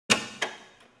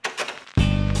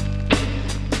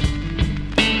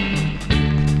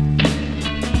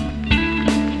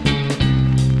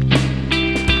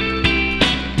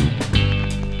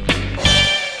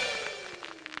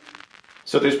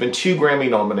So there's been 2 Grammy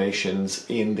nominations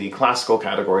in the classical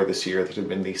category this year that have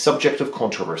been the subject of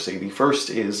controversy. The first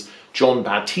is Jon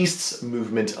Batiste's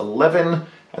Movement 11,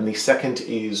 and the second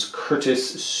is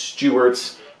Curtis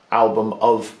Stewart's album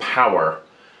Of Power.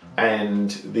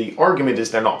 And the argument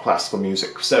is they're not classical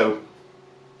music. So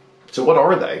what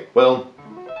are they? Well,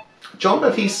 Jon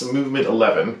Batiste's Movement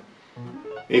 11,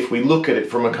 if we look at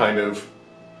it from a kind of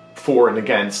for and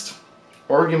against,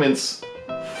 arguments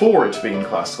for it being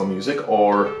classical music,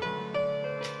 or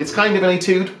it's kind of an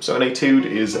etude. So an etude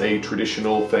is a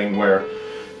traditional thing where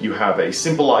you have a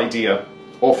simple idea,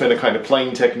 often a kind of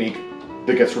playing technique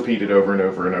that gets repeated over and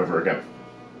over and over again.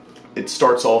 It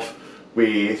starts off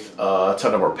with a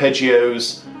ton of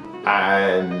arpeggios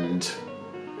and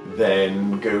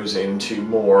then goes into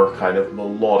more kind of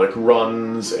melodic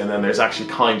runs, and then there's actually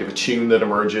kind of a tune that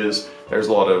emerges. There's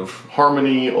a lot of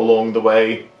harmony along the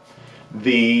way.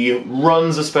 The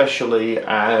runs especially,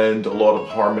 and a lot of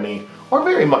harmony, are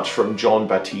very much from Jon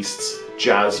Batiste's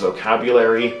jazz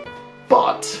vocabulary,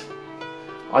 but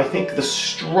I think the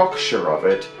structure of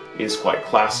it is quite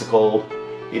classical.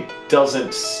 It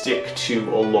doesn't stick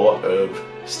to a lot of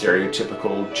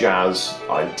stereotypical jazz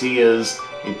ideas.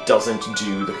 It doesn't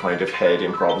do the kind of head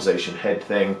improvisation head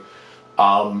thing.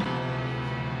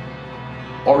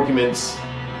 Arguments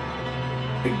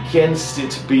against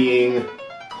it being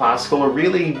classical are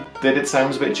really that it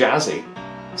sounds a bit jazzy.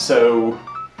 So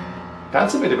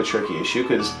that's a bit of a tricky issue,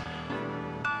 because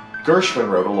Gershwin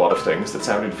wrote a lot of things that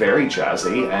sounded very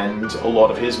jazzy, and a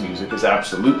lot of his music is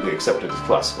absolutely accepted as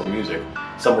classical music.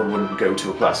 Someone wouldn't go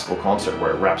to a classical concert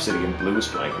where Rhapsody in Blue is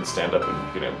playing and stand up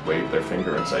and, you know, wave their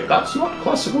finger and say, "That's not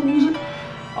classical music."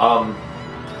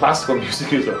 Classical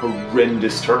music is a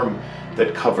horrendous term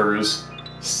that covers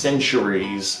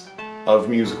centuries of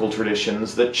musical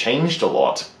traditions that changed a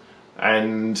lot.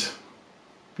 And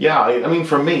yeah, I mean,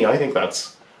 for me, I think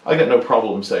I got no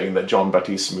problem saying that Jon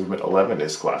Batiste's Movement 11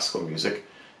 is classical music.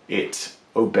 It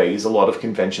obeys a lot of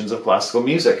conventions of classical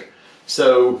music.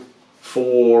 So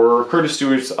for Curtis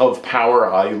Stewart's Of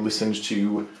Power, I listened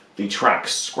to the track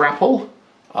Scrapple,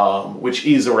 which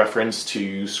is a reference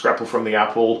to Scrapple from the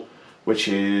Apple, which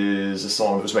is a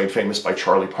song that was made famous by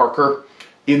Charlie Parker.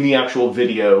 In the actual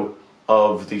video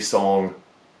of the song,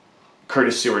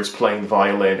 Curtis Stewart's playing the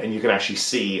violin, and you can actually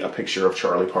see a picture of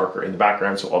Charlie Parker in the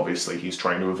background, so obviously he's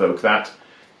trying to evoke that.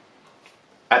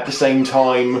 At the same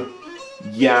time,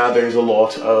 yeah, there's a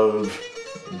lot of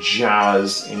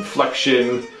jazz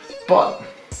inflection, but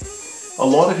a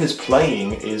lot of his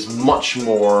playing is much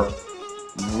more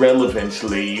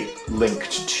relevantly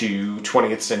linked to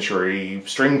 20th century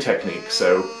string technique,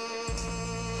 so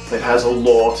it has a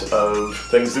lot of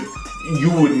things that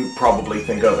you wouldn't probably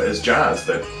think of as jazz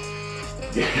that,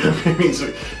 you know, I mean,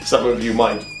 some of you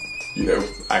might, you know,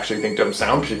 actually think don't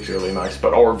sound particularly nice,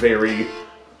 but are very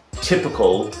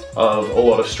typical of a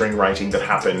lot of string writing that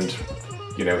happened,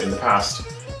 you know, in the past,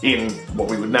 in what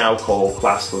we would now call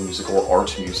classical music or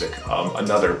art music,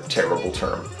 another terrible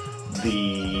term.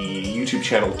 The YouTube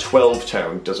channel 12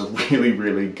 Tone does a really,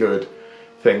 really good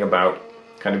thing about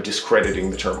kind of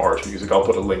discrediting the term art music. I'll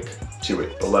put a link to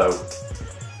it below.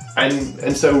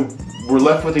 And so we're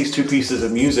left with these 2 pieces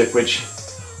of music which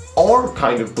are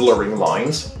kind of blurring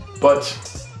lines, but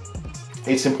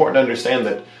it's important to understand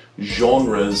that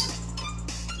genres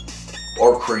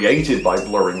are created by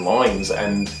blurring lines,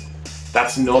 and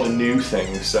that's not a new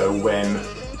thing. So when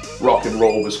rock and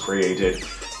roll was created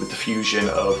with the fusion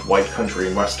of white country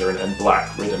and western and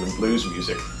black rhythm and blues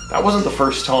music, that wasn't the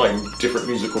first time different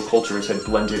musical cultures had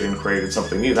blended and created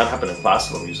something new. That happened in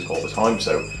classical music all the time.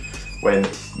 So when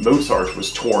Mozart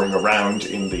was touring around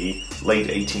in the late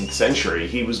 18th century,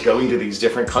 he was going to these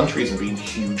different countries and being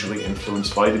hugely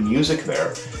influenced by the music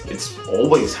there. It's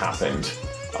always happened.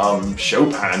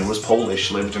 Chopin was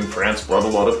Polish, lived in France, brought a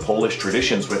lot of Polish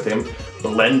traditions with him,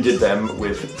 blended them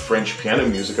with French piano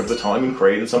music of the time and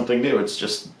created something new. It's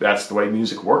just, that's the way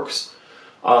music works.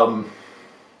 I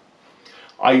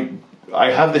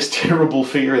have this terrible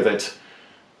fear that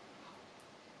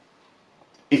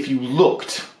if you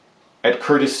looked at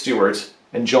Curtis Stewart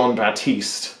and Jon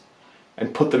Batiste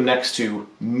and put them next to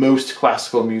most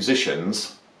classical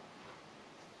musicians,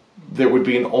 there would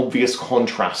be an obvious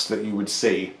contrast that you would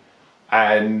see.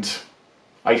 And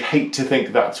I'd hate to think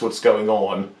that's what's going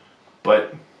on,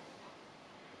 but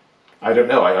I don't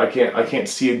know. I can't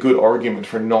see a good argument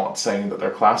for not saying that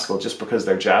they're classical just because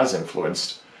they're jazz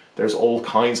influenced. There's all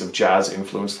kinds of jazz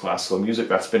influenced classical music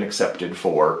that's been accepted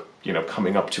for, you know,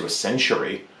 coming up to a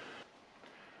century.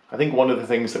 I think one of the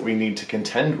things that we need to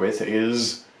contend with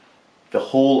is the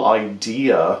whole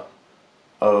idea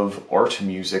of art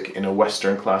music in a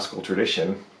Western classical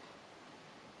tradition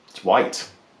It's white.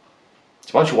 It's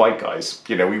a bunch of white guys.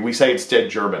 You know, we say it's dead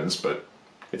Germans, but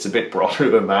it's a bit broader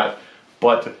than that.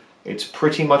 But it's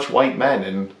pretty much white men,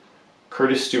 and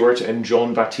Curtis Stewart and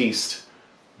Jon Batiste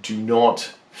do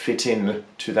not fit in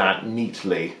to that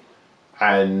neatly.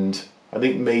 And I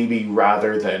think maybe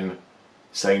rather than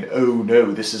saying, oh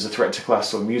no, this is a threat to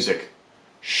classical music,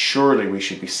 surely we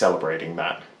should be celebrating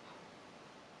that.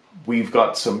 We've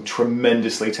got some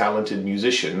tremendously talented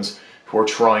musicians who are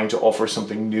trying to offer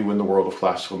something new in the world of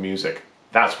classical music.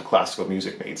 That's what classical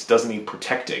music needs. It doesn't need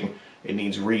protecting, it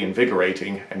needs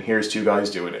reinvigorating, and here's two guys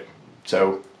doing it.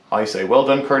 So I say well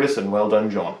done Curtis and well done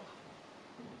Jon.